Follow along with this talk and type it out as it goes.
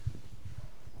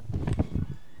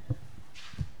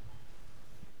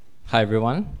Hi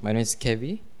everyone, my name is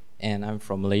Kevi and I'm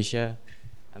from Malaysia.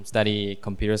 I'm studying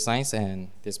computer science and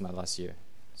this is my last year.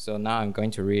 So now I'm going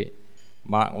to read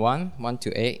Mark 1, 1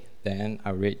 to 8, then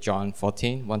I'll read John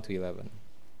 14, 1 to 11.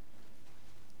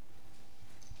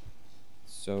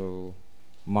 So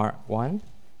Mark 1,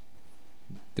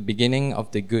 the beginning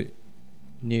of the good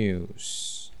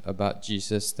news about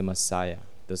Jesus the Messiah,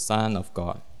 the Son of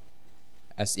God.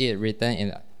 As it is written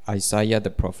in Isaiah the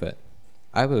prophet,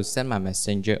 I will send my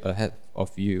messenger ahead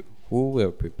of you, who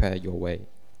will prepare your way.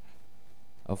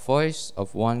 A voice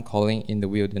of one calling in the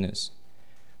wilderness,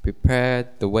 prepare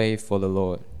the way for the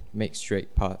Lord, make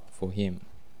straight path for him.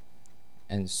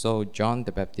 And so John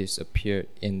the Baptist appeared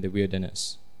in the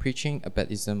wilderness, preaching a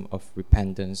baptism of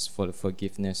repentance for the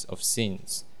forgiveness of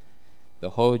sins.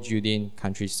 The whole Judean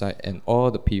countryside and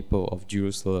all the people of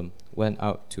Jerusalem went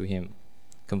out to him,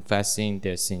 confessing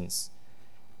their sins.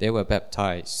 They were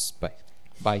baptized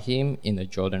by him in the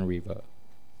Jordan River.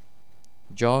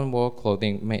 John wore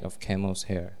clothing made of camel's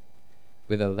hair,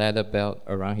 with a leather belt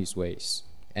around his waist,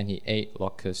 and he ate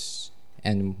locusts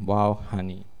and wild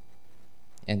honey.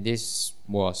 And this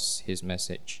was his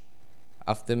message: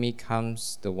 after me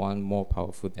comes the one more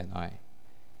powerful than I,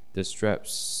 the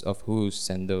straps of whose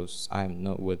sandals I am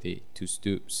not worthy to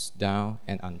stoop down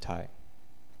and untie.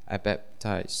 I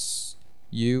baptize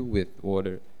you with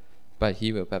water, but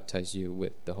he will baptize you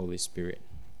with the Holy Spirit.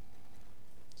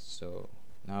 So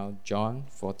now John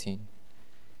 14.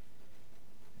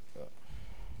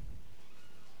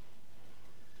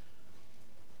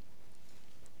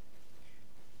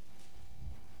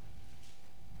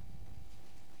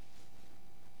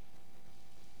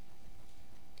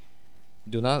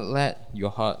 Do not let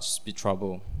your hearts be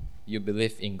troubled. You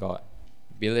believe in God.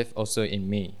 Believe also in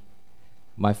me.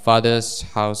 My Father's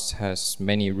house has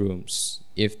many rooms.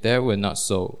 If there were not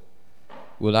so,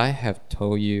 would I have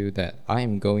told you that I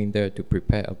am going there to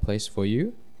prepare a place for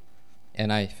you?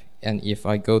 And if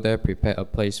I go there prepare a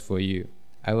place for you,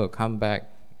 I will come back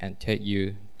and take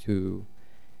you to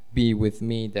be with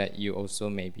me, that you also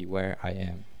may be where I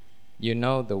am. You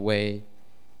know the way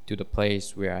to the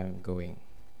place where I am going.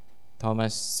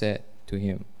 Thomas said to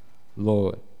him,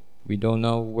 Lord, we don't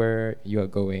know where you are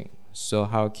going, so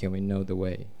how can we know the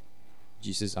way?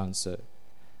 Jesus answered,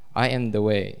 I am the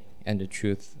way and the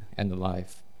truth and the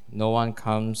life. No one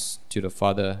comes to the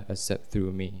Father except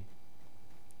through me.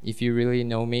 If you really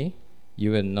know me,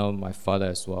 you will know my Father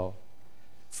as well.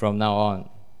 From now on,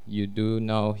 you do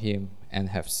know him and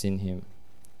have seen him.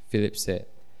 Philip said,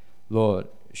 Lord,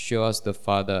 show us the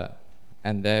Father,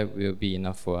 and that will be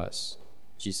enough for us.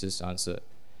 Jesus answered,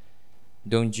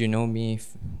 Don't you know me,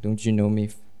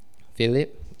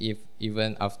 Philip, if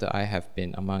even after I have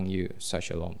been among you such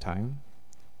a long time?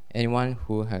 Anyone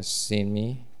who has seen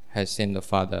me has seen the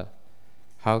Father.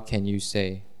 How can you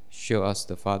say, show us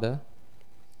the Father?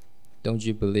 Don't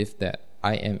you believe that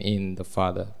I am in the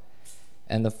Father,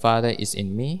 and the Father is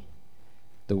in me?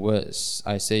 The words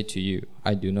I say to you,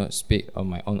 I do not speak on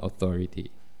my own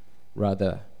authority.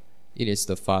 Rather, it is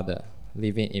the Father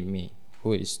living in me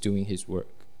who is doing his work.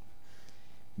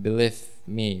 Believe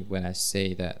me when I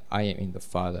say that I am in the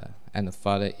Father, and the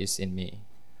Father is in me,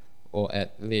 or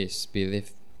at least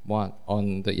believe one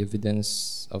on the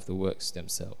evidence of the works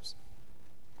themselves.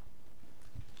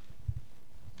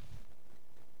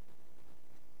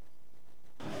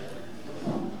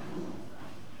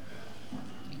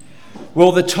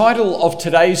 Well, the title of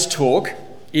today's talk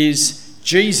is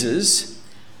Jesus,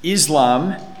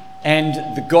 Islam, and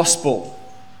the Gospel.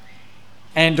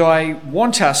 And I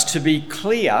want us to be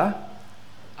clear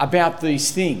about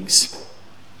these things.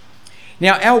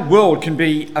 Now, our world can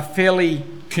be a fairly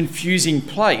confusing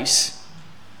place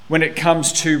when it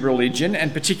comes to religion,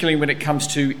 and particularly when it comes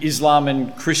to Islam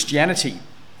and Christianity.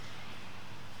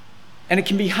 And it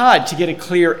can be hard to get a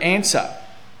clear answer.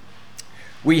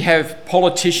 We have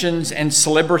politicians and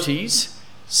celebrities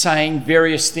saying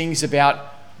various things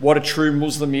about what a true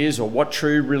Muslim is or what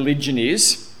true religion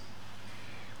is.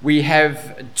 We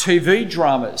have TV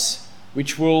dramas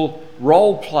which will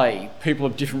role play people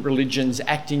of different religions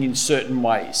acting in certain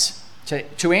ways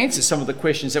to answer some of the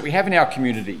questions that we have in our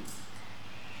community.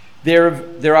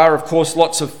 There are, of course,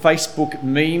 lots of Facebook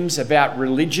memes about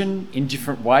religion in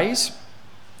different ways.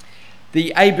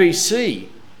 The ABC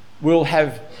will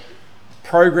have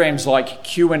programs like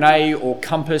Q&A or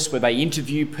Compass, where they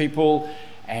interview people,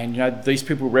 and these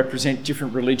people represent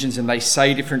different religions and they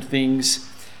say different things.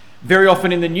 Very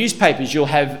often in the newspapers you'll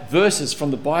have verses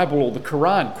from the Bible or the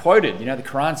Quran quoted. The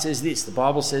Quran says this, the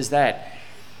Bible says that.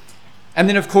 And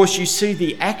then, of course, you see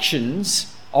the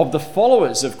actions of the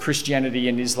followers of Christianity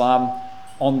and Islam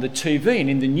on the TV and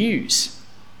in the news.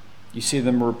 You see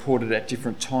them reported at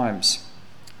different times.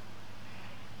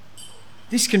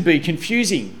 This can be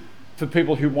confusing for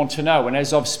people who want to know. And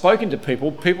as I've spoken to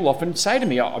people, people often say to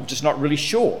me, I'm just not really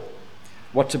sure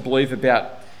what to believe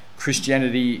about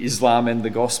Christianity, Islam and the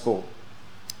gospel,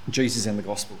 Jesus and the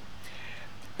gospel.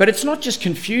 But it's not just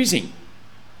confusing.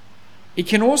 It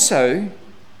can also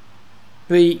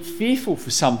be fearful for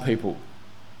some people,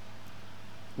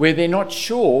 where they're not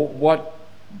sure what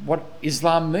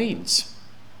Islam means.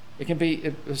 It can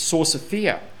be a source of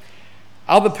fear.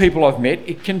 Other people I've met,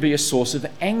 it can be a source of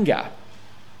anger.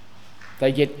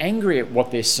 They get angry at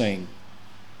what they're seeing.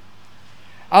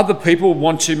 Other people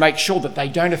want to make sure that they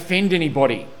don't offend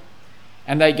anybody,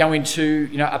 and they go into,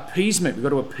 appeasement. We've got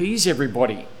to appease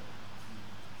everybody.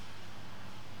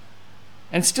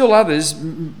 And still others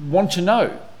want to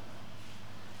know.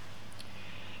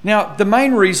 Now, the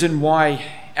main reason why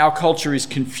our culture is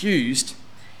confused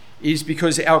is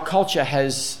because our culture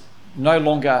has no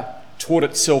longer taught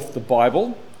itself the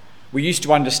Bible. We used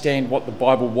to understand what the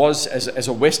Bible was as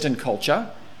a Western culture,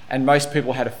 and most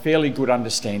people had a fairly good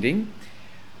understanding.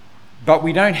 But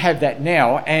we don't have that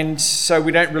now, and so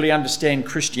we don't really understand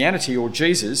Christianity or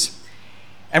Jesus,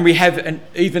 and we have an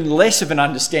even less of an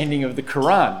understanding of the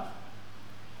Quran.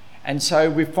 And so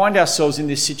we find ourselves in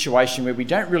this situation where we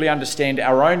don't really understand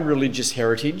our own religious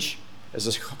heritage as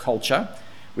a culture.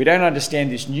 We don't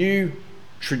understand this new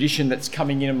tradition that's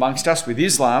coming in amongst us with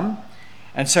Islam,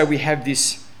 and so we have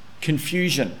this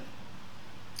confusion.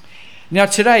 Now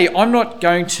today, I'm not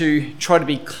going to try to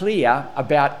be clear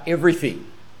about everything.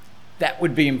 That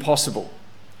would be impossible.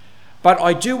 But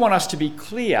I do want us to be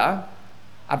clear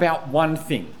about one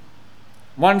thing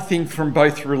from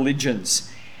both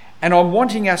religions. And I'm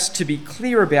wanting us to be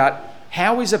clear about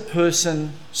how is a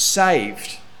person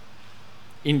saved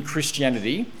in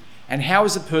Christianity and how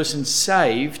is a person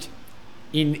saved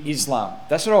in Islam.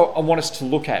 That's what I want us to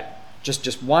look at,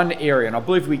 just one area. And I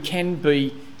believe we can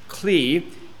be clear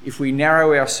if we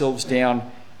narrow ourselves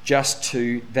down just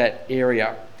to that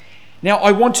area. Now,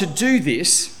 I want to do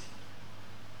this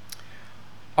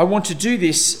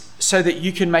so that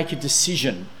you can make a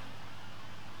decision.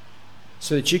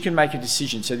 So that you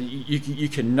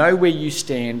can know where you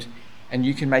stand and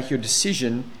you can make your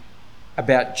decision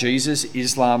about Jesus,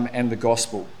 Islam, and the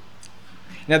gospel.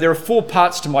 Now, there are 4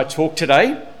 parts to my talk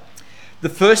today. The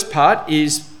first part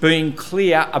is being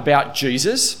clear about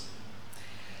Jesus.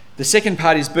 The second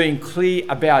part is being clear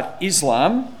about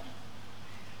Islam.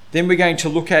 Then we're going to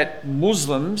look at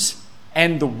Muslims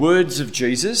and the words of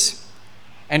Jesus.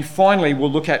 And finally,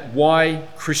 we'll look at why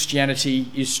Christianity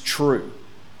is true.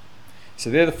 So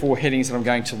they're the 4 headings that I'm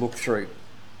going to look through.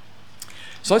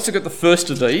 So let's look at the first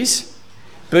of these,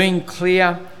 being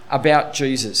clear about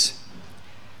Jesus.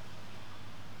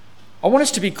 I want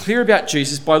us to be clear about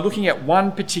Jesus by looking at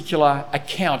one particular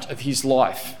account of his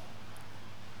life,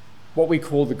 what we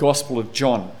call the Gospel of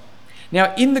John.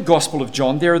 Now, in the Gospel of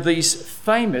John, there are these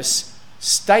famous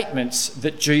statements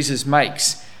that Jesus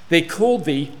makes. They're called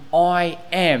the I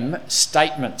am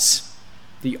statements.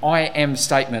 The I am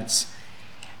statements.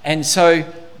 And so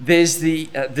there's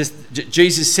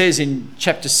Jesus says in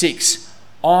chapter 6,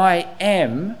 I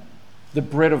am the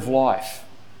bread of life.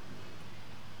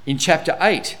 In chapter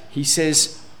 8, he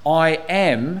says, I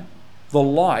am the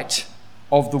light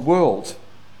of the world.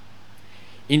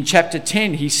 In chapter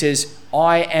 10, he says,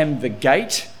 I am the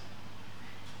gate,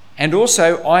 and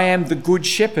also I am the good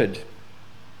shepherd.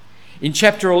 In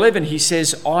chapter 11, he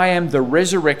says, I am the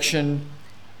resurrection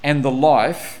and the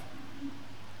life.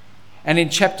 And in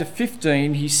chapter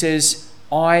 15, he says,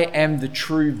 I am the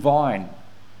true vine.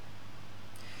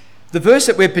 The verse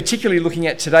that we're particularly looking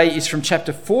at today is from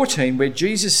chapter 14, where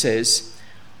Jesus says,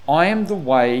 I am the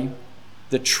way,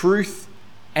 the truth,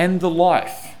 and the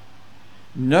life.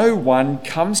 No one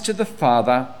comes to the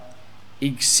Father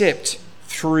except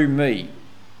through me.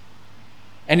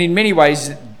 And in many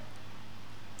ways,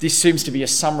 this seems to be a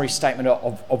summary statement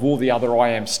of all the other I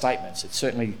am statements. It's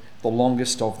certainly the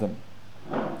longest of them.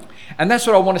 And that's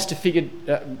what I want us to figure,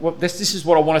 this is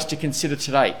what I want us to consider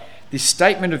today. This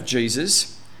statement of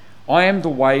Jesus, I am the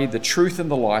way, the truth, and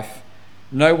the life.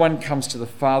 No one comes to the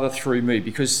Father through me.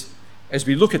 Because as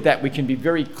we look at that, we can be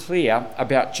very clear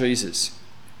about Jesus.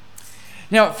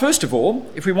 Now, first of all,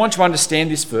 if we want to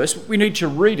understand this verse, we need to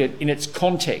read it in its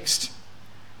context.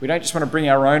 We don't just want to bring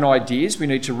our own ideas, we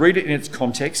need to read it in its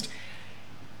context.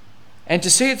 And to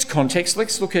see its context,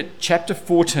 let's look at chapter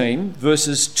 14,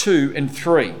 verses 2 and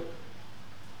 3.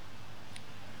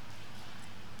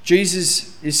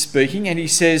 Jesus is speaking and he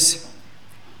says,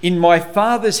 in my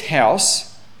Father's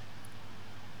house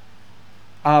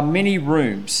are many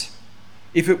rooms.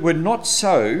 If it were not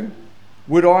so,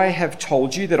 would I have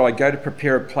told you that I go to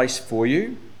prepare a place for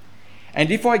you?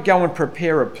 And if I go and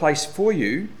prepare a place for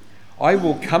you, I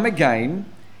will come again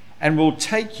and will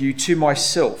take you to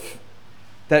myself,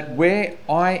 that where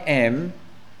I am,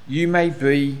 you may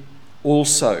be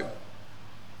also."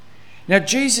 Now,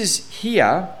 Jesus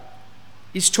here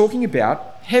is talking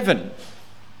about heaven.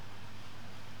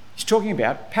 He's talking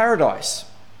about paradise.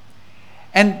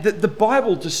 And the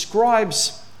Bible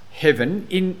describes heaven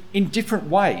in different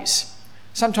ways.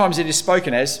 Sometimes it is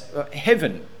spoken as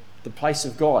heaven, the place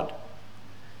of God.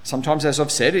 Sometimes, as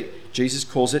I've said, Jesus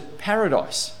calls it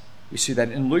paradise. We see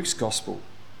that in Luke's Gospel.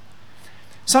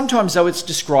 Sometimes, though, it's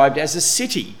described as a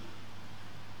city.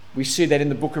 We see that in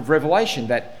the book of Revelation,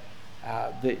 that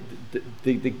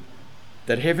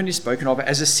that heaven is spoken of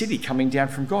as a city coming down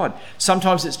from God.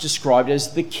 Sometimes it's described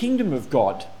as the kingdom of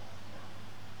God.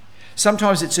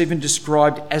 Sometimes it's even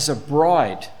described as a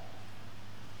bride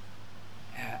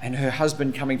and her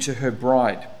husband coming to her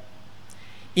bride.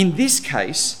 In this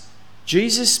case,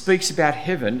 Jesus speaks about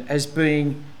heaven as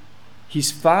being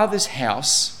his Father's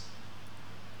house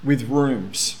with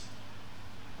rooms.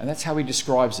 And that's how he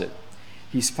describes it.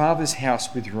 His Father's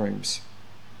house with rooms.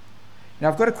 Now,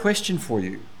 I've got a question for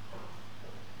you.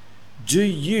 Do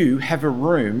you have a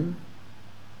room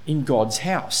in God's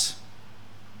house?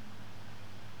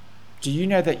 Do you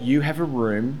know that you have a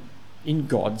room in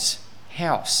God's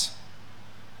house?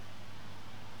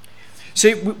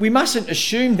 See, we mustn't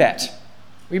assume that.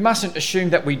 We mustn't assume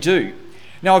that we do.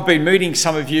 Now, I've been meeting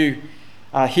some of you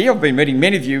here. I've been meeting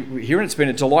many of you here, and it's been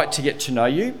a delight to get to know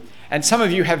you. And some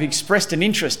of you have expressed an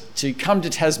interest to come to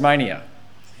Tasmania,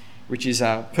 which is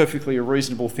perfectly a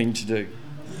reasonable thing to do.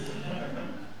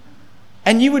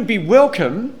 And you would be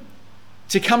welcome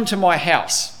to come to my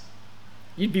house.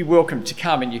 You'd be welcome to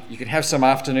come, and you could have some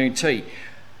afternoon tea.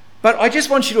 But I just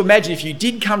want you to imagine if you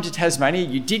did come to Tasmania,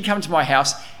 you did come to my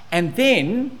house, and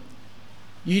then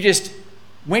you just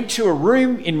went to a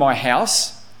room in my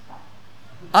house,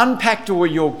 unpacked all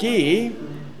your gear,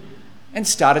 and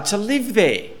started to live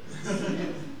there.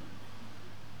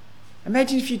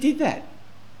 Imagine if you did that.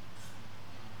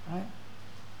 Right?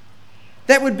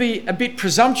 That would be a bit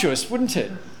presumptuous, wouldn't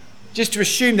it? Just to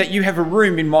assume that you have a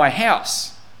room in my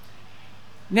house.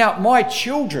 Now, my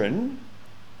children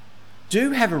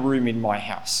do have a room in my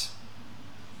house.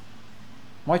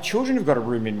 My children have got a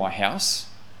room in my house.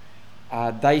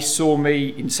 They saw me,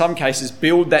 in some cases,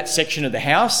 build that section of the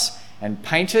house and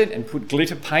paint it and put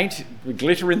glitter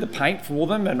in the paint for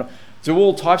them and do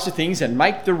all types of things and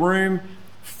make the room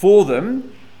for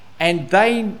them. And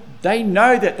they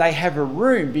know that they have a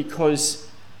room because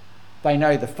they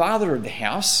know the father of the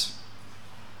house,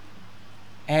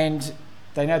 and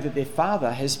they know that their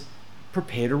father has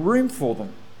prepared a room for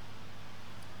them.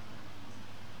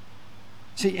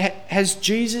 See, has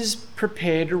Jesus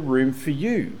prepared a room for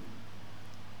you?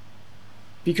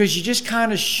 Because you just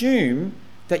can't assume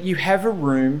that you have a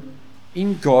room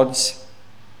in God's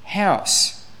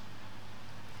house.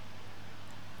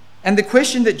 And the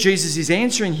question that Jesus is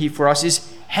answering here for us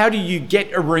is, how do you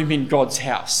get a room in God's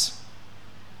house?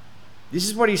 This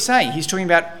is what he's saying. He's talking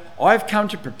about, I've come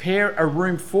to prepare a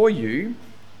room for you,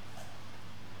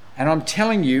 and I'm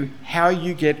telling you how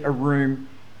you get a room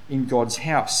in God's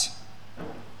house.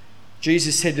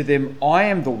 Jesus said to them, I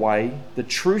am the way, the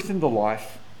truth, and the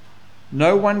life.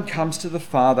 No one comes to the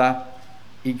Father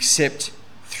except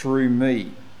through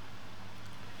me.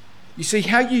 You see,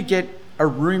 how you get a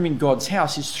room in God's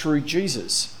house is through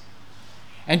Jesus.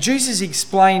 And Jesus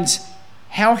explains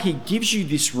how he gives you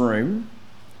this room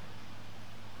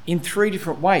in three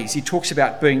different ways. He talks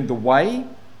about being the way,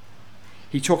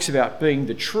 he talks about being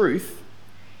the truth,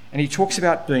 and he talks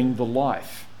about being the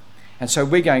life. And so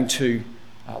we're going to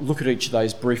look at each of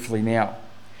those briefly now.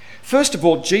 First of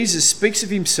all, Jesus speaks of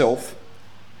himself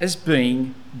as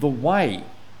being the way.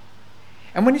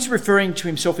 And when he's referring to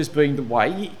himself as being the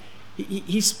way,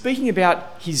 he's speaking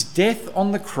about his death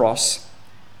on the cross,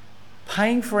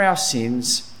 paying for our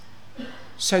sins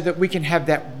so that we can have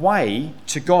that way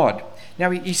to God.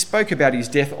 Now, he spoke about his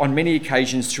death on many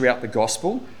occasions throughout the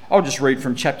gospel. I'll just read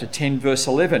from chapter 10, verse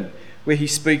 11, where he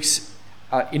speaks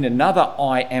in another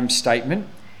I am statement.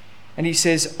 And he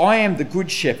says, I am the good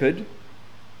shepherd.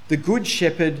 The good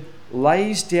shepherd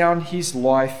lays down his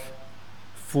life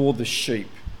for the sheep.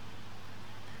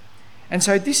 And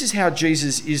so this is how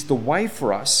Jesus is the way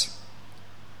for us,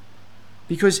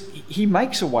 because he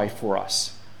makes a way for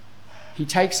us. He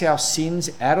takes our sins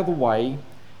out of the way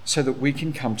so that we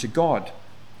can come to God.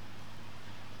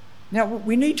 Now,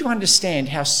 we need to understand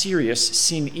how serious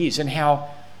sin is and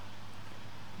how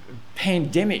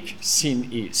pandemic sin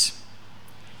is.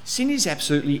 Sin is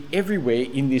absolutely everywhere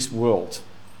in this world.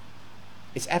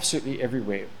 It's absolutely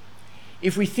everywhere.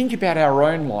 If we think about our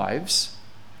own lives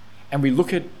and we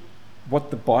look at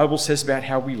what the Bible says about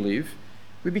how we live,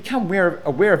 we become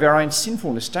aware of our own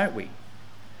sinfulness, don't we?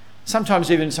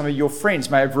 Sometimes even some of your friends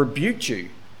may have rebuked you,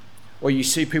 or you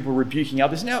see people rebuking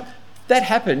others. Now, that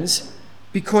happens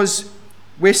because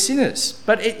we're sinners.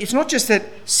 But it's not just that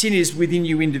sin is within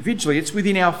you individually, it's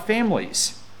within our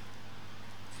families.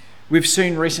 We've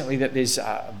seen recently that there's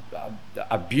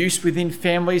abuse within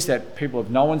families, that people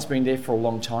have known's been there for a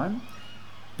long time.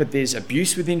 But there's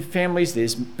abuse within families,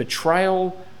 there's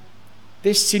betrayal,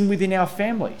 there's sin within our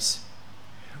families.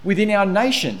 Within our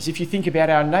nations, if you think about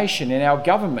our nation and our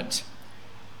government,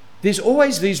 there's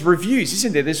always these reviews,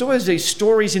 isn't there? There's always these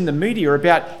stories in the media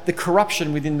about the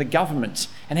corruption within the government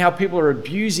and how people are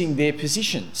abusing their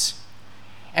positions.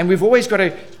 And we've always got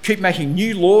to keep making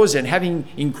new laws and having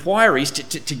inquiries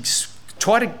to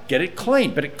try to get it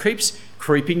clean, but it keeps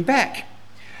creeping back.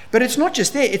 But it's not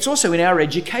just there, it's also in our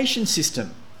education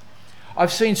system.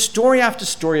 I've seen story after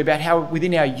story about how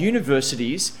within our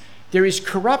universities there is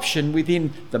corruption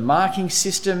within the marking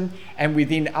system and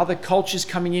within other cultures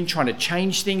coming in, trying to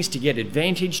change things, to get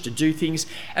advantage, to do things.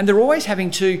 And they're always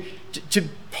having to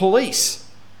police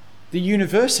the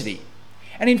university.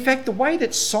 And in fact, the way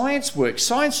that science works,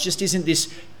 science just isn't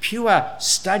this pure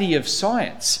study of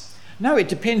science. No, it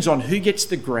depends on who gets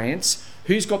the grants,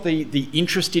 who's got the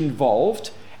interest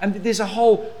involved, and there's a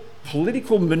whole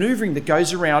political manoeuvring that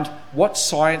goes around what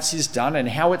science is done and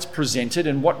how it's presented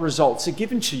and what results are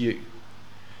given to you.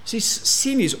 See,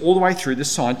 sin is all the way through the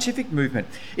scientific movement.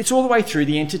 It's all the way through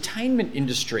the entertainment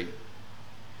industry.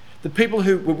 The people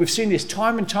who, we've seen this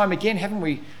time and time again, haven't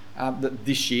we,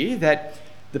 this year, that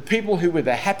the people who were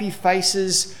the happy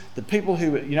faces, the people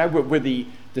who were the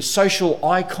social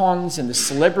icons and the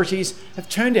celebrities have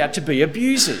turned out to be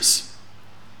abusers.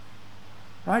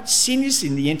 Right? Sin is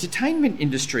in the entertainment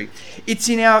industry. It's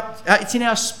in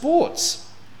our sports.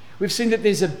 We've seen that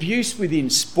there's abuse within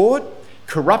sport,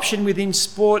 corruption within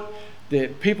sport. The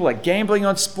people are gambling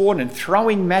on sport and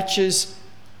throwing matches.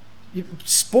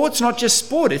 Sport's not just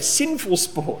sport, it's sinful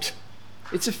sport.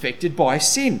 It's affected by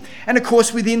sin. And of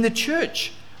course, within the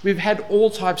church, we've had all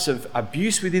types of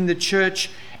abuse within the church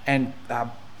and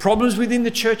problems within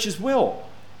the church as well.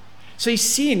 See,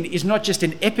 sin is not just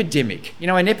an epidemic.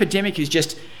 An epidemic is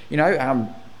just,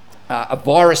 a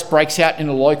virus breaks out in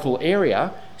a local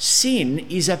area. Sin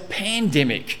is a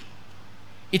pandemic.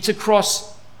 It's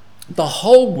across the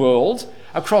whole world,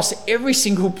 across every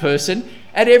single person,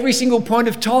 at every single point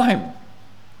of time.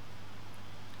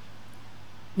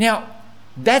 Now,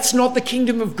 that's not the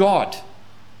kingdom of God.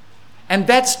 And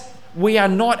we are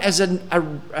not as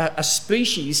a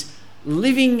species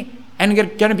living and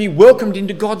going to be welcomed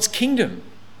into God's kingdom.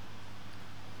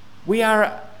 We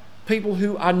are people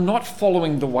who are not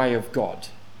following the way of God.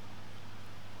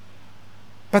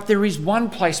 But there is one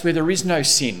place where there is no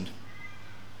sin.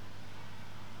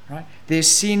 Right? There's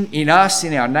sin in us,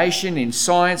 in our nation, in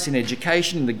science, in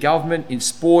education, in the government, in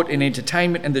sport, in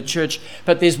entertainment, and the church.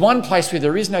 But there's one place where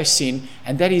there is no sin,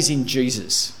 and that is in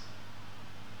Jesus.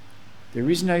 There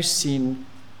is no sin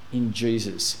in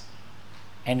Jesus.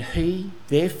 And he,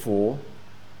 therefore,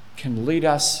 can lead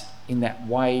us in that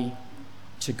way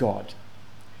to God.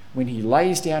 When he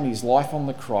lays down his life on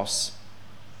the cross,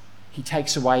 he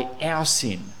takes away our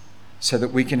sin so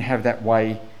that we can have that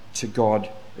way to God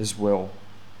as well.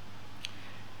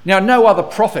 Now, no other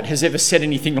prophet has ever said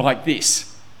anything like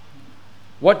this.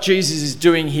 What Jesus is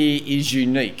doing here is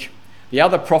unique. The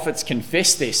other prophets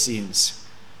confess their sins,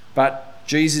 but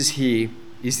Jesus here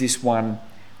is this one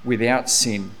without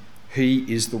sin.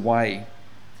 He is the way.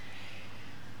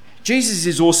 Jesus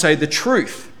is also the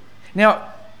truth.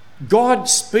 Now, God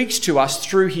speaks to us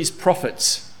through his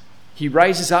prophets. He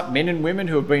raises up men and women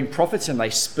who have been prophets and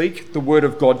they speak the word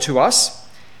of God to us.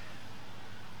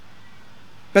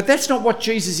 But that's not what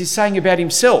Jesus is saying about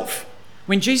himself.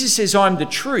 When Jesus says, I'm the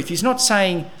truth, he's not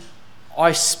saying,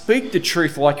 I speak the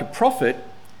truth like a prophet.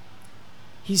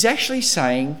 He's actually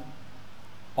saying,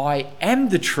 I am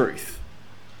the truth.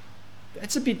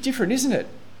 That's a bit different, isn't it?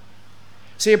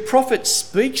 See, a prophet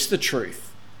speaks the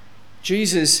truth.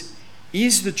 Jesus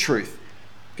is the truth.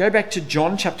 Go back to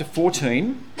John chapter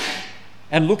 14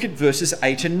 and look at verses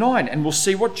 8 and 9, and we'll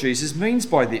see what Jesus means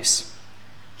by this.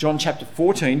 John chapter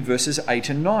 14, verses 8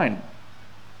 and 9.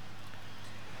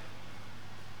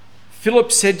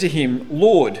 Philip said to him,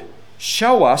 Lord,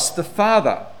 show us the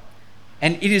Father,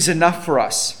 and it is enough for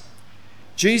us.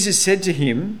 Jesus said to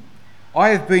him, I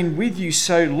have been with you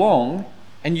so long,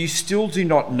 and you still do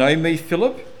not know me,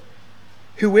 Philip?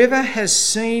 Whoever has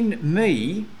seen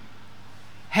me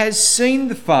has seen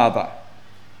the Father.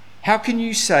 How can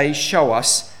you say, show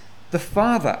us the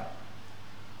Father?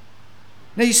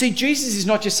 Now you see, Jesus is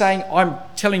not just saying, I'm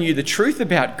telling you the truth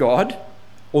about God,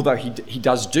 although he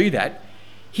does do that.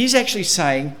 He's actually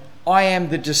saying, I am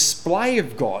the display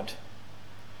of God.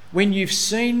 When you've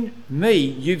seen me,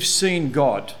 you've seen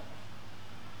God.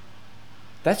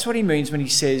 That's what he means when he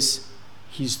says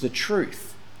he's the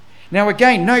truth. Now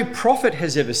again, no prophet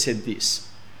has ever said this.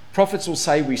 Prophets will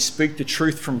say we speak the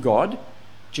truth from God.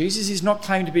 Jesus is not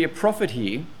claiming to be a prophet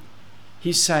here.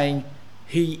 He's saying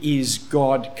he is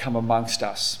God come amongst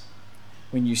us.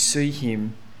 When you see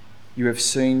him, you have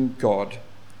seen God.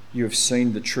 You have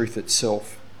seen the truth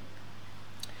itself.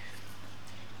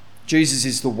 Jesus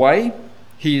is the way.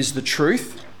 He is the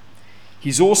truth.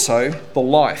 He's also the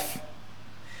life.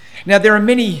 Now, there are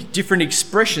many different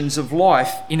expressions of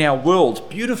life in our world,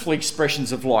 beautiful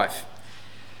expressions of life.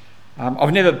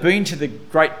 I've never been to the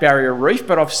Great Barrier Reef,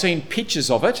 but I've seen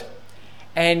pictures of it.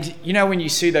 And you know when you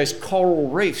see those coral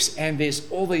reefs and there's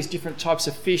all these different types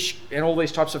of fish and all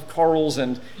these types of corals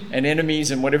and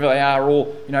anemones and whatever they are,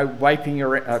 all waving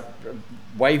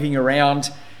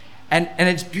around, and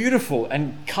it's beautiful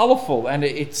and colourful and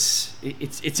it's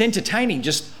entertaining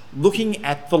just looking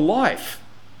at the life.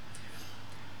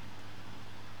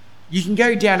 You can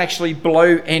go down actually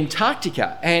below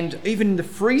Antarctica, and even in the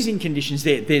freezing conditions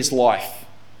there's life.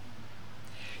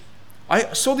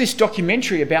 I saw this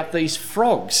documentary about these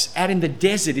frogs out in the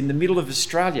desert in the middle of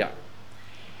Australia.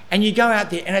 And you go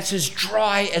out there and it's as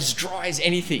dry as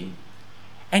anything.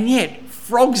 And yet,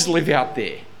 frogs live out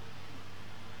there.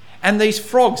 And these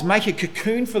frogs make a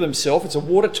cocoon for themselves. It's a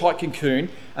watertight cocoon.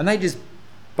 And they just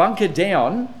bunker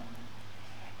down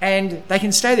and they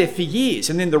can stay there for years.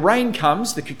 And then the rain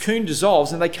comes, the cocoon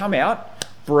dissolves, and they come out,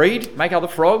 breed, make other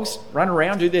frogs, run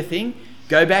around, do their thing,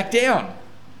 go back down.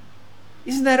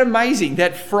 Isn't that amazing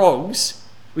that frogs,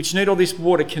 which need all this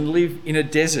water, can live in a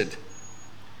desert?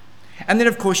 And then,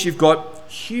 of course, you've got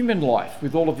human life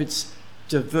with all of its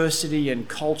diversity and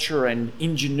culture and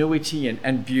ingenuity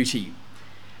and beauty.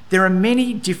 There are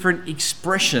many different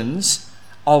expressions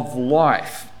of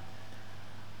life.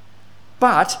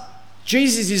 But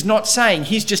Jesus is not saying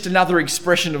he's just another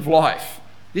expression of life.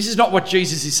 This is not what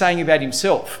Jesus is saying about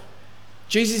himself.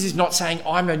 Jesus is not saying,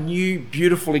 I'm a new,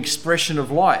 beautiful expression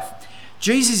of life.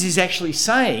 Jesus is actually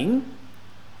saying,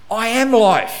 I am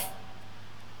life.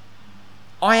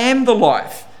 I am the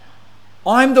life.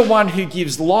 I'm the one who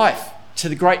gives life to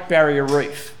the Great Barrier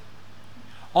Reef.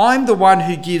 I'm the one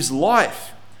who gives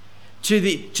life to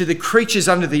the creatures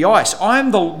under the ice.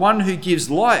 I'm the one who gives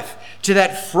life to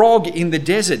that frog in the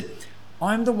desert.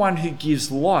 I'm the one who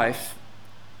gives life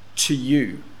to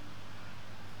you.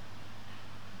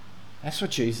 That's what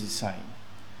Jesus is saying.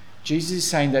 Jesus is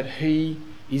saying that he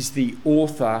is the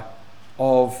author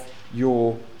of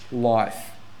your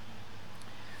life.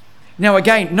 Now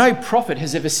again, no prophet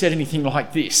has ever said anything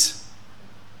like this.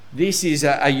 This is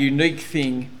a unique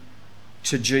thing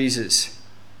to Jesus.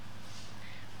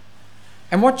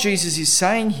 And what Jesus is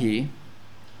saying here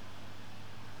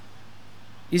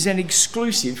is an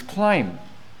exclusive claim.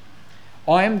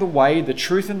 I am the way, the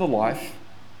truth, and the life.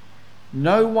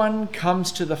 No one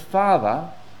comes to the Father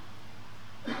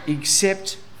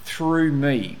except through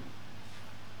me.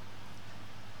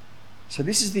 So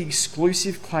this is the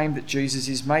exclusive claim that Jesus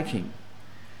is making,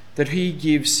 that he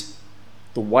gives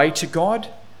the way to God,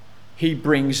 he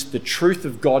brings the truth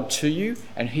of God to you,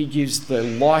 and he gives the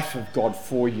life of God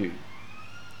for you.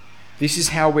 This is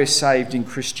how we're saved in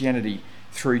Christianity,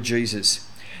 through Jesus.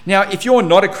 Now, if you're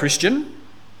not a Christian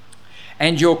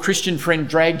and your Christian friend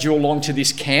dragged you along to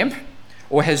this camp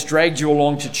or has dragged you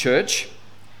along to church,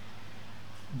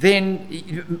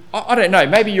 then, I don't know,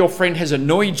 maybe your friend has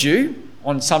annoyed you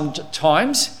on some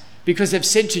times because they've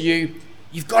said to you,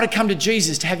 you've got to come to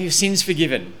Jesus to have your sins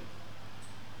forgiven.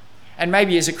 And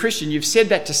maybe as a Christian, you've said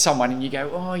that to someone and you go,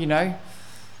 oh, you know,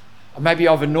 maybe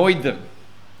I've annoyed them.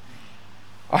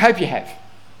 I hope you have.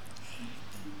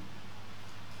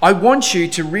 I want you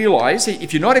to realise,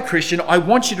 if you're not a Christian, I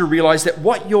want you to realise that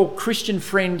what your Christian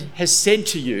friend has said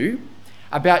to you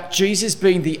about Jesus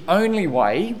being the only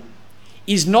way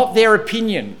is not their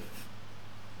opinion.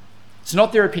 It's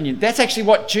not their opinion. That's actually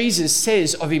what Jesus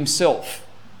says of himself.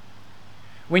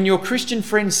 When your Christian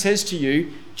friend says to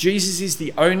you, Jesus is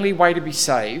the only way to be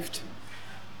saved,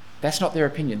 that's not their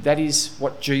opinion. That is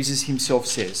what Jesus himself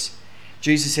says.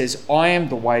 Jesus says, I am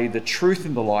the way, the truth,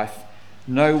 and the life.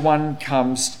 No one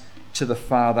comes to the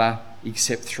Father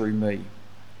except through me.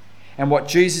 And what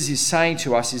Jesus is saying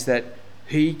to us is that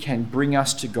he can bring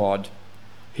us to God.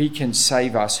 He can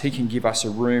save us. He can give us a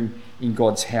room in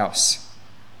God's house.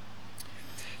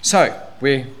 So,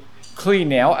 We're clear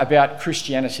now about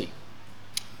Christianity.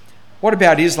 What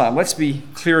about Islam? Let's be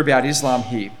clear about Islam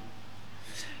here.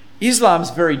 Islam's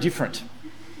very different.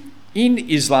 In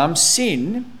Islam,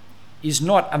 sin is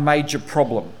not a major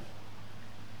problem.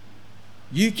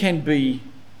 You can do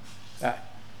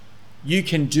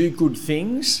good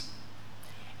things,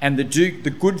 and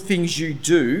the good things you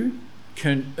do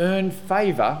can earn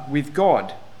favour with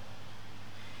God.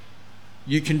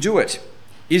 You can do it.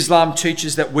 Islam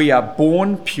teaches that we are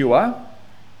born pure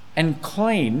and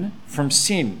clean from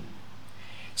sin.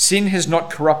 Sin has not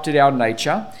corrupted our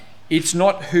nature. It's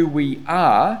not who we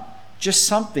are, just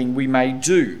something we may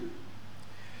do.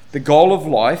 The goal of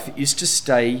life is to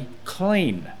stay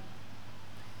clean.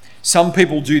 Some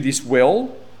people do this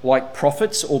well, like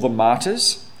prophets or the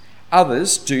martyrs.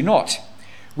 Others do not.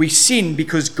 We sin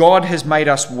because God has made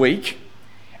us weak,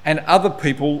 and other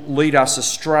people lead us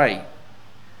astray.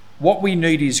 What we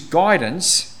need is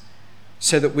guidance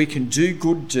so that we can do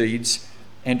good deeds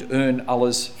and earn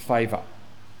Allah's favour.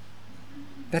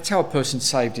 That's how a person's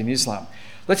saved in Islam.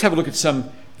 Let's have a look at some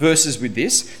verses with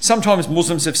this. Sometimes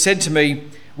Muslims have said to me,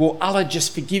 well, Allah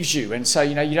just forgives you. And so,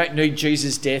 you don't need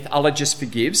Jesus' death. Allah just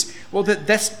forgives. Well,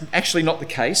 that's actually not the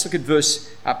case. Look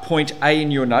at point A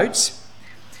in your notes.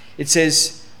 It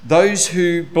says, those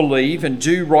who believe and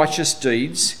do righteous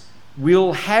deeds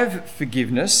will have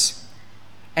forgiveness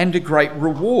and a great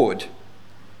reward.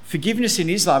 Forgiveness in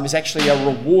Islam is actually a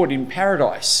reward in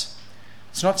paradise.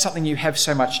 It's not something you have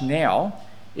so much now.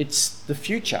 It's the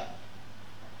future.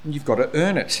 And you've got to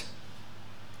earn it.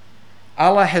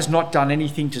 Allah has not done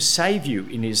anything to save you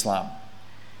in Islam.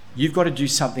 You've got to do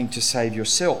something to save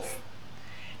yourself.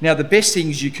 Now, the best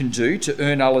things you can do to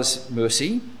earn Allah's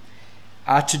mercy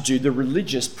are to do the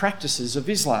religious practices of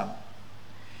Islam.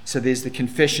 So there's the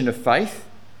confession of faith,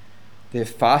 their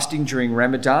fasting during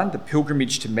Ramadan, the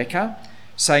pilgrimage to Mecca,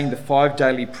 saying the 5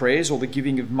 daily prayers, or the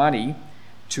giving of money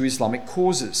to Islamic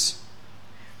causes.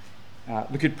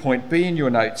 Look at point B in your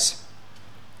notes.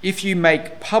 If you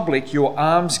make public your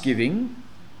almsgiving,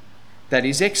 that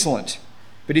is excellent.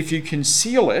 But if you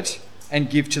conceal it and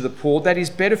give to the poor, that is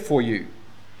better for you.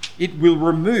 It will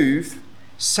remove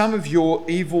some of your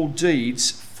evil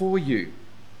deeds for you.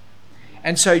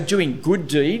 And so doing good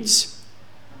deeds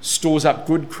stores up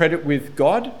good credit with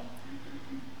God.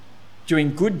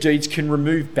 Doing good deeds can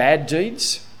remove bad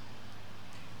deeds.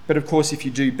 But of course, if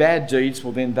you do bad deeds,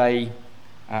 well, then they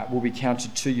will be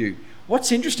counted to you.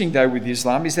 What's interesting, though, with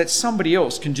Islam is that somebody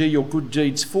else can do your good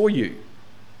deeds for you.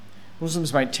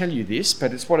 Muslims won't tell you this,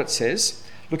 but it's what it says.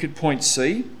 Look at point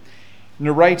C.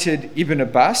 Narrated Ibn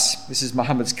Abbas, this is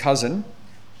Muhammad's cousin.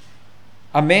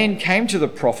 A man came to the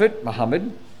Prophet,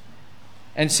 Muhammad,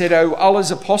 and said, "O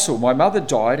Allah's apostle, my mother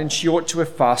died and she ought to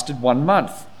have fasted 1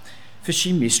 month, for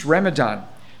she missed Ramadan.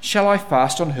 Shall I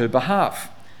fast on her behalf?"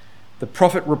 The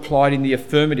Prophet replied in the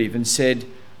affirmative and said,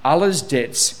 Allah's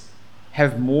debts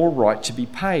have more right to be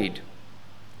paid.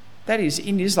 That is,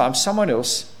 in Islam, someone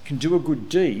else can do a good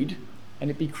deed and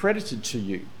it be credited to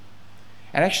you.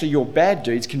 And actually, your bad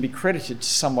deeds can be credited to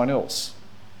someone else.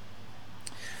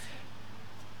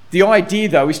 The idea,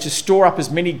 though, is to store up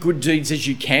as many good deeds as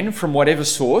you can from whatever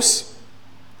source.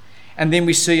 And then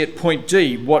we see at point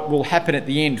D what will happen at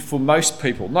the end for most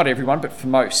people. Not everyone, but for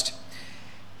most.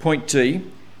 Point D,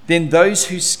 then those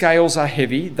whose scales are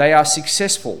heavy, they are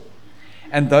successful.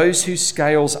 And those whose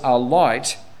scales are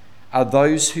light are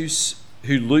those who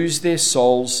lose their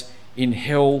souls in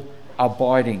hell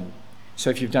abiding. So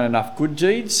if you've done enough good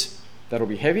deeds, that'll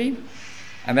be heavy.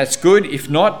 And that's good. If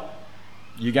not,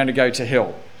 you're going to go to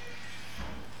hell.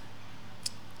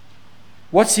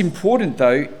 What's important,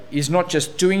 though, is not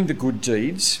just doing the good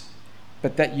deeds,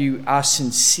 but that you are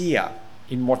sincere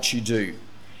in what you do.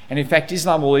 And in fact,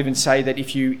 Islam will even say that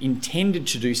if you intended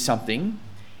to do something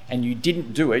and you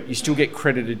didn't do it, you still get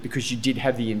credited because you did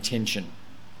have the intention.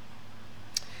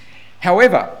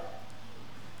 However,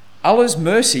 Allah's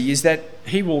mercy is that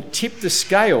He will tip the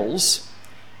scales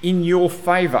in your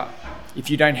favour if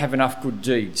you don't have enough good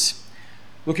deeds.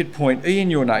 Look at point E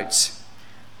in your notes.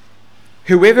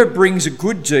 Whoever brings a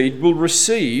good deed will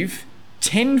receive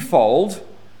tenfold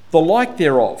the like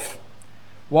thereof,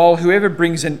 while whoever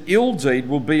brings an ill deed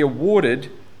will be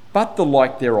awarded but the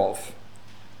like thereof,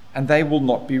 and they will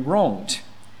not be wronged.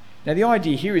 Now, the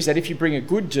idea here is that if you bring a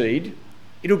good deed,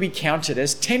 it'll be counted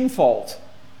as tenfold.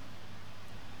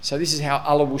 So this is how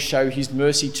Allah will show His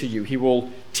mercy to you. He will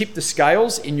tip the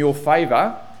scales in your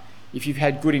favour if you've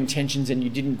had good intentions and you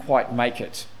didn't quite make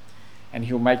it. And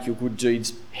He'll make your good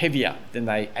deeds heavier than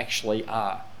they actually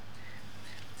are.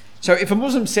 So if a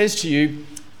Muslim says to you,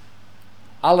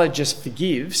 Allah just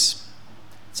forgives,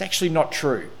 it's actually not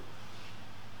true.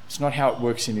 It's not how it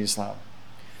works in Islam.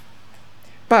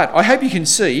 But I hope you can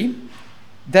see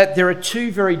that there are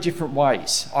two very different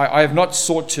ways. I have not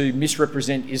sought to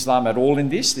misrepresent Islam at all in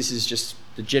this. This is just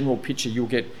the general picture you'll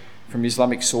get from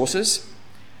Islamic sources.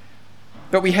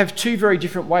 But we have two very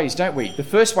different ways, don't we? The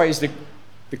first way is the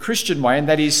Christian way, and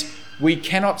that is we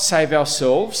cannot save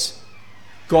ourselves.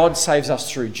 God saves us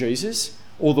through Jesus.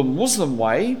 Or the Muslim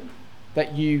way,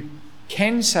 that you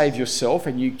can save yourself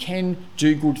and you can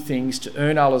do good things to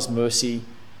earn Allah's mercy,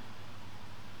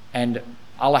 and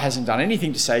Allah hasn't done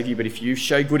anything to save you, but if you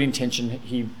show good intention,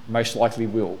 he most likely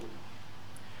will.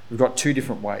 We've got two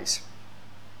different ways.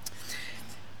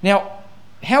 Now,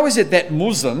 how is it that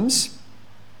Muslims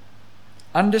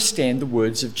understand the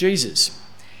words of Jesus?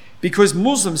 Because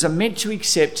Muslims are meant to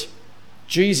accept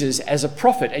Jesus as a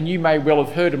prophet, and you may well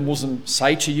have heard a Muslim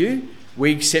say to you,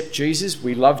 we accept Jesus,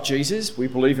 we love Jesus, we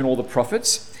believe in all the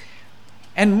prophets.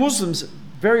 And Muslims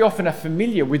very often are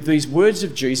familiar with these words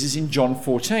of Jesus in John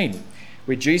 14,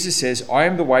 where Jesus says, I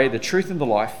am the way, the truth and the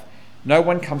life. No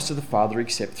one comes to the Father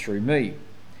except through me.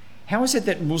 How is it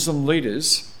that Muslim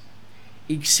leaders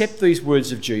accept these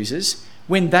words of Jesus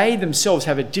when they themselves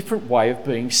have a different way of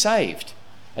being saved,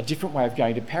 a different way of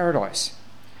going to paradise?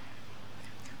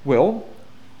 Well,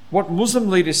 what Muslim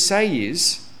leaders say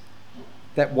is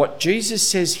that what Jesus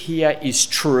says here is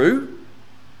true,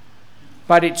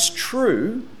 but it's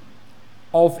true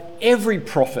of every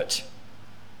prophet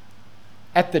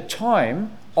at the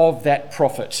time of that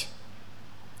prophet.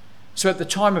 So at the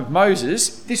time of Moses,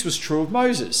 this was true of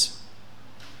Moses.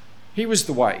 He was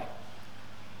the way.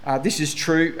 This is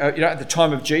true, at the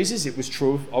time of Jesus, it was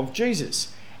true of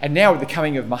Jesus. And now with the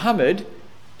coming of Muhammad,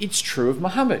 it's true of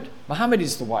Muhammad. Muhammad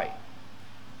is the way.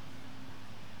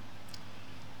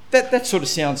 That sort of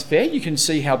sounds fair. You can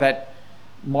see how that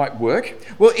might work.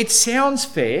 Well, it sounds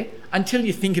fair until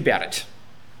you think about it.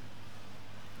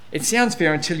 It sounds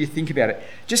fair until you think about it.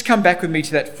 Just come back with me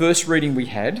to that first reading we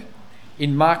had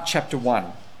in Mark chapter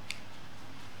 1.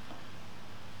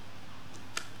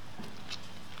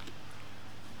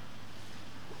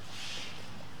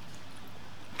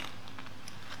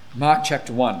 Mark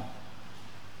chapter 1.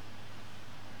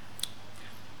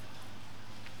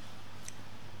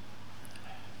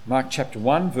 Mark chapter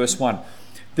 1, verse 1.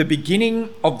 The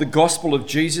beginning of the gospel of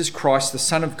Jesus Christ, the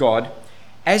Son of God,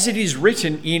 as it is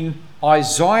written in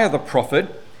Isaiah the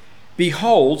prophet,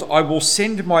 behold, I will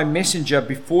send my messenger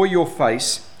before your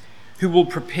face, who will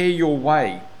prepare your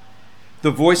way.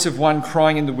 The voice of one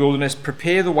crying in the wilderness,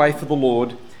 prepare the way for the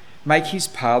Lord, make his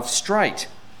path straight.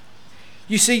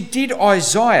 You see, did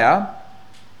Isaiah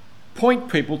point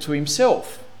people to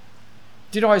himself?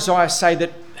 Did Isaiah say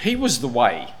that he was the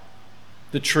way,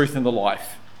 the truth and the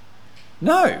life?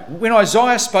 No. When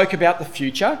Isaiah spoke about the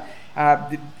future,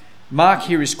 Mark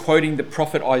here is quoting the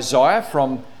prophet Isaiah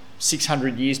from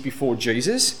 600 years before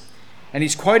Jesus, and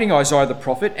he's quoting Isaiah the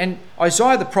prophet, and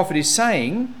Isaiah the prophet is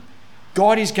saying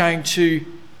God is going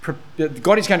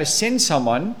to send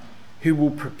someone who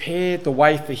will prepare the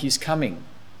way for his coming.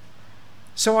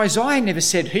 So Isaiah never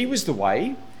said he was the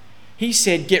way. He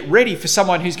said get ready for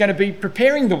someone who's going to be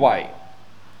preparing the way.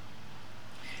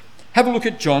 Have a look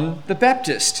at John the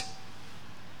Baptist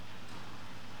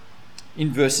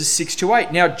in verses 6 to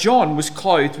 8. Now John was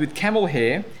clothed with camel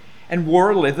hair and wore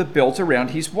a leather belt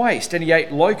around his waist, and he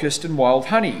ate locust and wild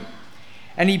honey.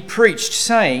 And he preached,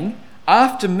 saying,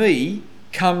 after me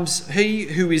comes he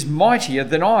who is mightier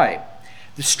than I,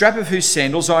 the strap of whose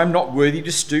sandals I am not worthy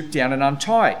to stoop down and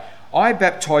untie. I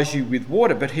baptize you with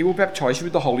water, but he will baptize you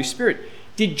with the Holy Spirit.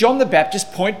 Did John the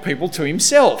Baptist point people to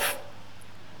himself?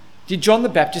 Did John the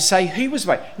Baptist say he was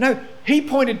the way? No, he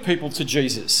pointed people to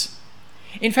Jesus.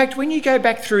 In fact, when you go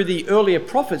back through the earlier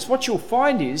prophets, what you'll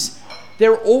find is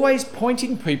they're always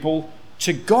pointing people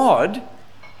to God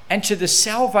and to the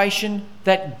salvation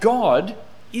that God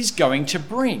is going to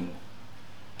bring.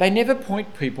 They never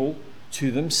point people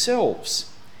to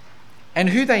themselves. And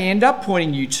who they end up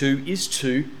pointing you to is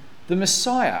to the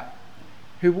Messiah,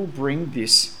 who will bring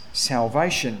this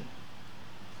salvation.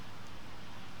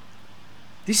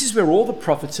 This is where all the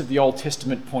prophets of the Old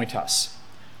Testament point us.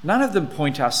 None of them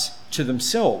point us to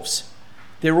themselves.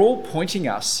 They're all pointing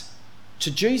us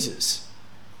to Jesus.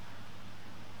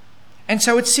 And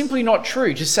so it's simply not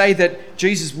true to say that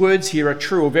Jesus' words here are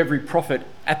true of every prophet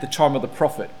at the time of the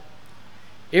prophet.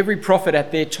 Every prophet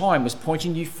at their time was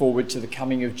pointing you forward to the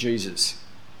coming of Jesus.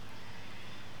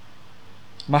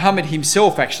 Muhammad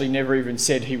himself actually never even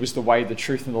said he was the way, the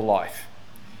truth and the life.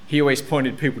 He always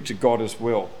pointed people to God as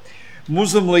well.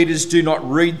 Muslim leaders do not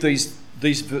read these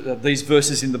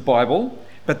verses in the Bible,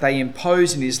 but they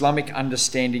impose an Islamic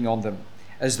understanding on them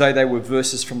as though they were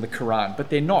verses from the Quran, but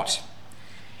they're not.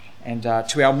 And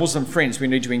to our Muslim friends, we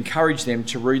need to encourage them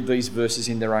to read these verses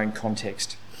in their own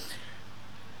context.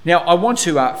 Now, I want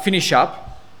to finish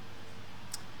up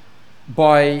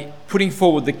by putting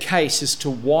forward the case as to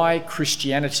why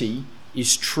Christianity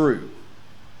is true.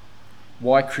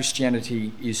 Why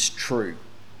Christianity is true.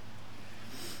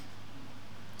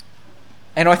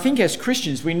 And I think as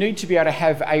Christians, we need to be able to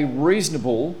have a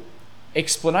reasonable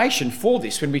explanation for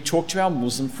this when we talk to our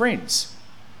Muslim friends.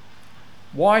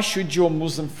 Why should your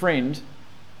Muslim friend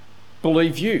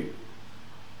believe you?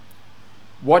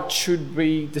 What should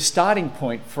be the starting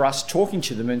point for us talking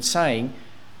to them and saying,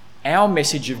 our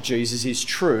message of Jesus is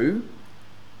true,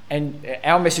 and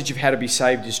our message of how to be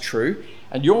saved is true,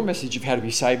 and your message of how to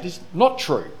be saved is not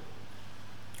true?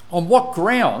 On what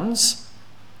grounds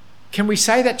can we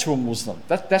say that to a Muslim?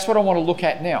 That's what I want to look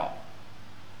at now.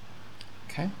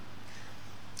 Okay?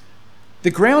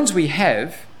 The grounds we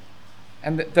have,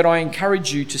 and that I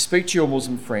encourage you to speak to your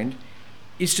Muslim friend,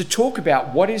 is to talk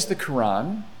about what is the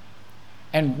Quran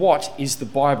and what is the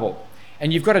Bible.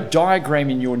 And you've got a diagram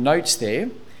in your notes there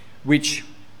which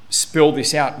spell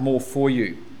this out more for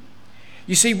you.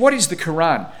 You see, what is the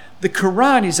Quran? The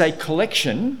Quran is a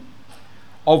collection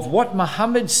of what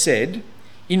Muhammad said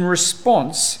in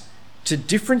response to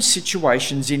different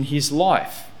situations in his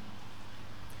life.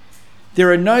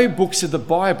 There are no books of the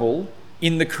Bible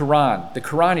in the Quran. The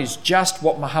Quran is just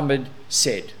what Muhammad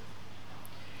said.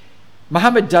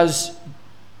 Muhammad does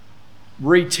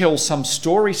retell some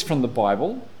stories from the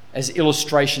Bible as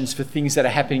illustrations for things that are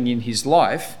happening in his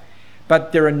life,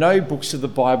 but there are no books of the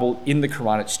Bible in the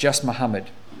Quran. It's just Muhammad.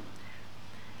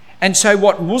 And so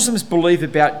what Muslims believe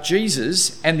about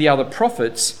Jesus and the other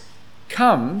prophets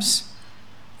comes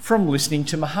from listening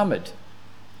to Muhammad,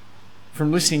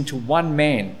 from listening to one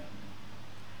man,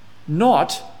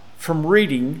 not from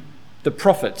reading the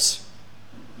prophets.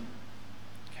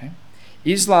 Okay?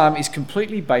 Islam is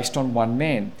completely based on one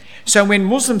man. So when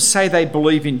Muslims say they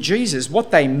believe in Jesus,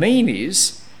 what they mean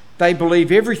is they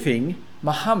believe everything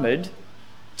Muhammad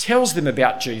tells them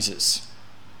about Jesus.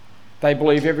 They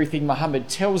believe everything Muhammad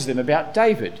tells them about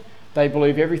David. They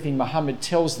believe everything Muhammad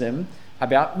tells them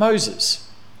about Moses.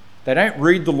 They don't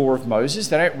read the law of Moses.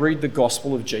 They don't read the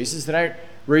gospel of Jesus. They don't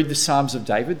read the Psalms of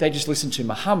David. They just listen to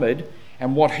Muhammad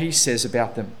and what he says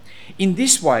about them. In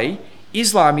this way,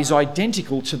 Islam is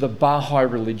identical to the Baha'i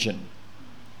religion.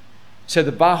 So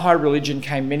the Baha'i religion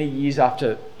came many years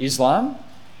after Islam,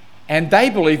 and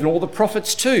they believe in all the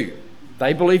prophets too.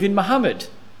 They believe in Muhammad.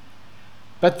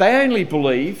 But they only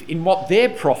believe in what their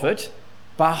prophet,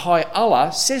 Baha'i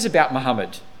Allah, says about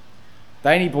Muhammad.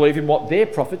 They only believe in what their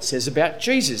prophet says about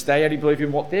Jesus. They only believe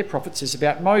in what their prophet says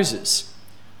about Moses.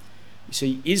 You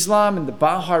see, Islam and the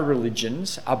Baha'i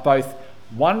religions are both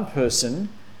one person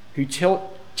who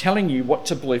telling you what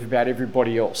to believe about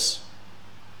everybody else.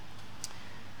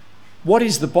 What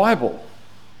is the Bible?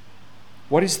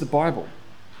 What is the Bible?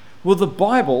 Well, the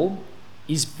Bible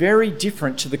is very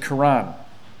different to the Quran.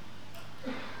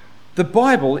 The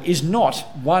Bible is not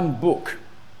one book,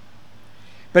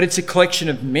 but it's a collection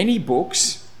of many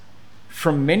books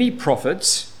from many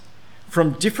prophets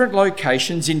from different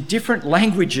locations in different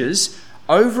languages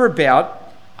over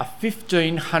about a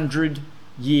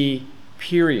 1500-year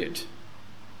period.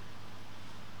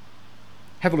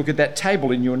 Have a look at that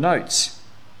table in your notes.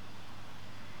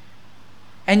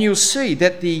 And you'll see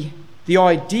that the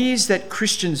ideas that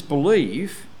Christians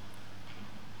believe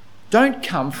don't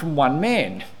come from one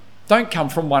man, don't come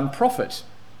from one prophet.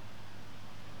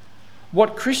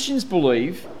 What Christians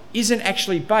believe isn't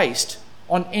actually based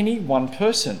on any one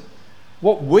person.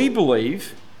 What we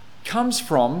believe comes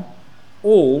from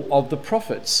all of the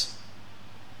prophets.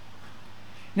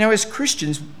 Now, as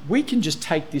Christians, we can just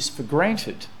take this for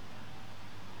granted.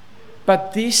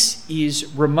 But this is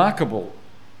remarkable.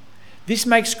 This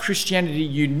makes Christianity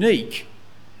unique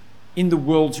in the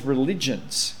world's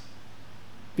religions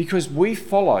because we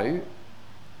follow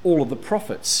all of the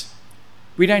prophets.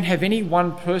 We don't have any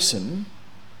one person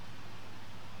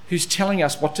who's telling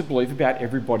us what to believe about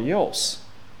everybody else.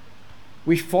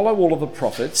 We follow all of the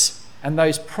prophets, and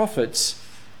those prophets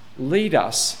lead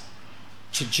us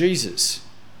to Jesus.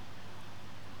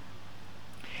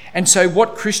 And so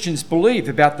what Christians believe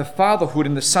about the fatherhood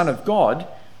and the Son of God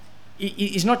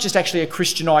is not just actually a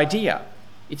Christian idea.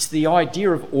 It's the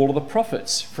idea of all of the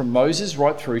prophets, from Moses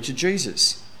right through to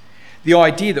Jesus. The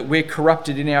idea that we're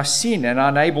corrupted in our sin and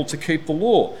unable to keep the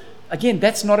law. Again,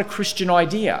 that's not a Christian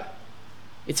idea.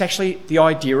 It's actually the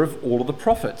idea of all of the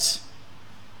prophets.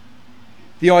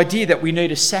 The idea that we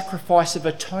need a sacrifice of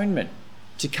atonement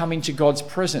to come into God's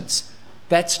presence.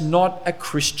 That's not a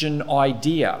Christian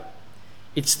idea.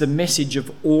 It's the message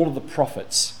of all of the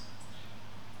prophets.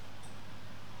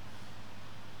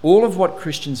 All of what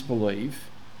Christians believe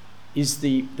is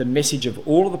the message of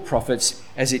all of the prophets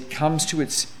as it comes to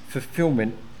its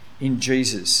fulfillment in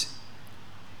Jesus.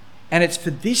 And it's for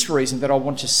this reason that I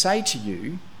want to say to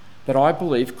you that I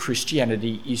believe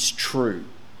Christianity is true,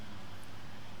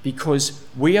 because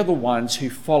we are the ones who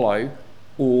follow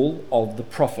all of the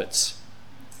prophets.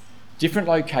 Different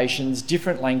locations,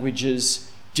 different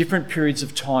languages, different periods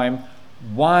of time,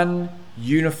 one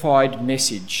unified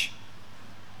message.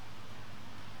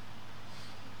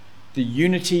 The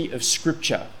unity of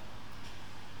Scripture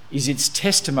is its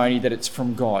testimony that it's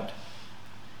from God.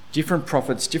 Different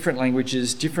prophets, different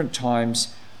languages, different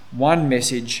times, one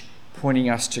message pointing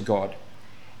us to God.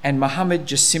 And Muhammad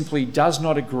just simply does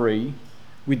not agree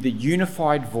with the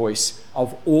unified voice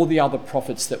of all the other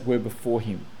prophets that were before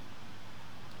him.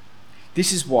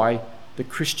 This is why the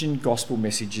Christian gospel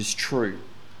message is true.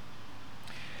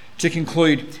 To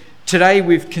conclude, today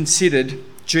we've considered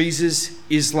Jesus,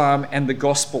 Islam, and the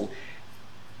gospel.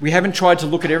 We haven't tried to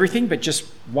look at everything, but just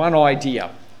one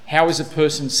idea. How is a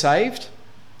person saved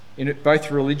in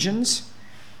both religions?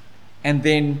 And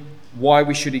then why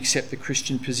we should accept the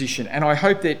Christian position. And I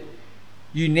hope that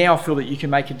you now feel that you can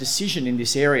make a decision in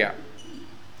this area.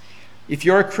 If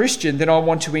you're a Christian, then I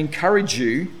want to encourage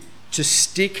you to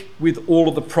stick with all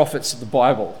of the prophets of the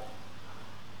Bible.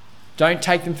 Don't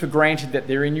take them for granted that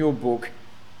they're in your book.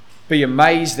 Be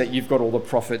amazed that you've got all the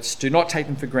prophets. Do not take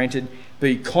them for granted.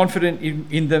 Be confident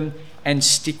in them and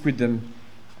stick with them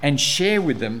and share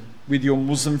with them with your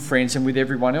Muslim friends and with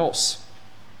everyone else.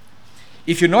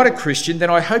 If you're not a Christian, then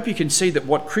I hope you can see that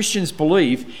what Christians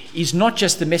believe is not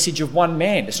just the message of one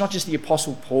man. It's not just the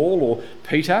Apostle Paul or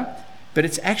Peter, but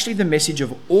it's actually the message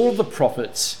of all the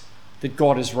prophets that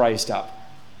God has raised up,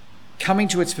 coming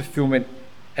to its fulfillment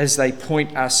as they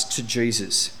point us to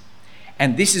Jesus.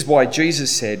 And this is why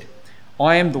Jesus said,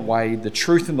 "I am the way, the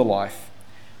truth, and the life.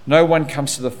 No one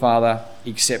comes to the Father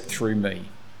except through me."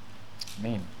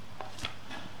 Amen.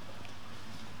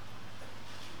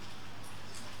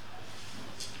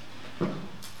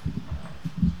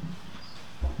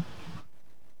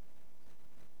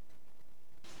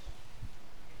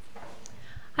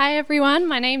 Hi everyone,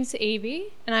 my name's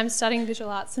Evie and I'm studying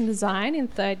Visual Arts and Design in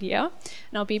third year,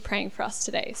 and I'll be praying for us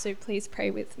today, so please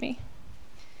pray with me.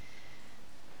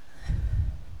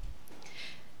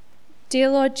 Dear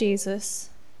Lord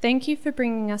Jesus, thank you for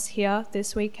bringing us here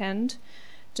this weekend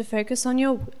to focus on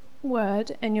your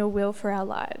word and your will for our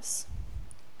lives.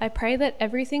 I pray that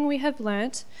everything we have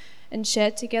learnt and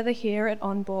shared together here at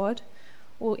Onboard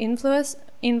will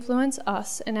influence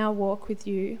us in our walk with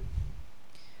you.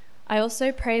 I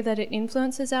also pray that it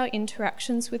influences our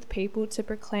interactions with people to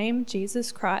proclaim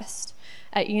Jesus Christ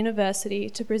at university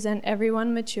to present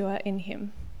everyone mature in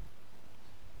him.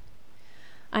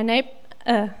 I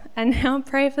now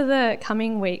pray for the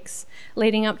coming weeks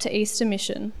leading up to Easter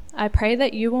mission. I pray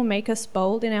that you will make us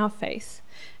bold in our faith,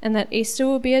 and that Easter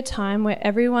will be a time where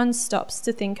everyone stops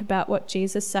to think about what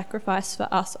Jesus sacrificed for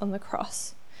us on the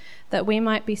cross, that we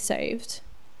might be saved.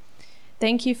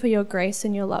 Thank you for your grace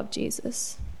and your love,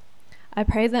 Jesus. I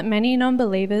pray that many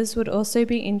non-believers would also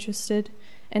be interested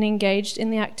and engaged in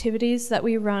the activities that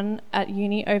we run at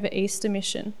uni over Easter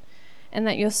mission, and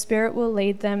that your Spirit will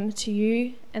lead them to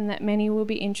you, and that many will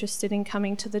be interested in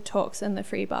coming to the talks and the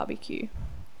free barbecue.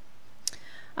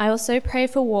 I also pray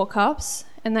for walk-ups,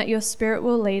 and that your Spirit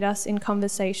will lead us in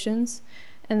conversations,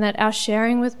 and that our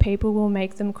sharing with people will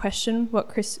make them question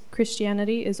what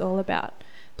Christianity is all about,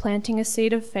 planting a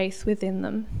seed of faith within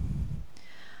them.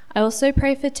 I also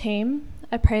pray for team.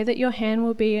 I pray that your hand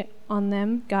will be on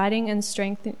them, guiding and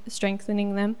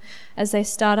strengthening them as they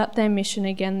start up their mission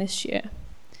again this year.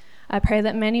 I pray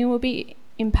that many will be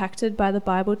impacted by the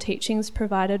Bible teachings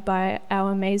provided by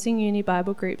our amazing Uni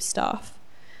Bible Group staff.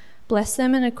 Bless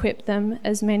them and equip them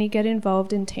as many get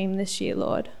involved in team this year,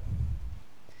 Lord.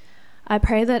 I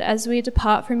pray that as we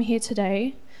depart from here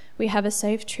today, we have a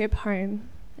safe trip home,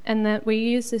 and that we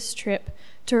use this trip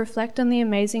to reflect on the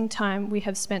amazing time we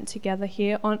have spent together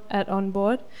here at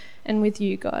Onboard and with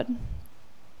you, God.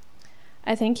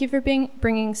 I thank you for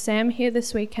bringing Sam here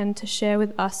this weekend to share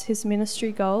with us his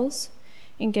ministry goals,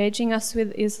 engaging us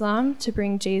with Islam to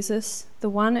bring Jesus, the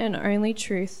one and only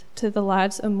truth, to the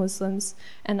lives of Muslims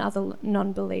and other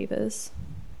non-believers.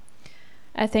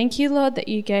 I thank you, Lord, that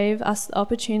you gave us the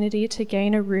opportunity to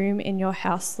gain a room in your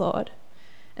house, Lord,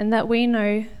 and that we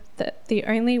know that the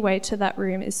only way to that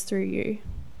room is through you.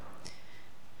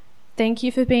 Thank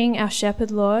you for being our shepherd,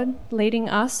 Lord, leading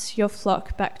us, your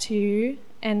flock, back to you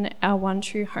and our one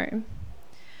true home.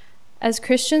 As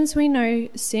Christians, we know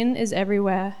sin is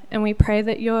everywhere, and we pray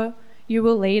that you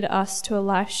will lead us to a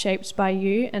life shaped by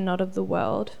you and not of the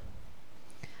world.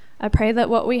 I pray that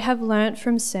what we have learnt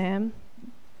from Sam,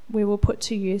 we will put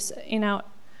to use in our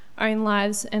own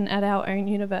lives and at our own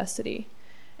university,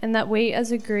 and that we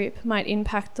as a group might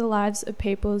impact the lives of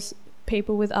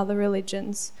people with other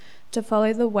religions to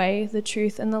follow the way, the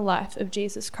truth, and the life of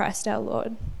Jesus Christ our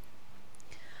Lord.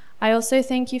 I also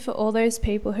thank you for all those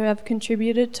people who have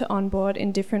contributed to Onboard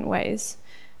in different ways,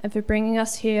 and for bringing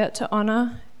us here to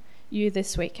honour you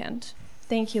this weekend.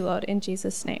 Thank you, Lord, in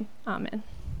Jesus' name. Amen.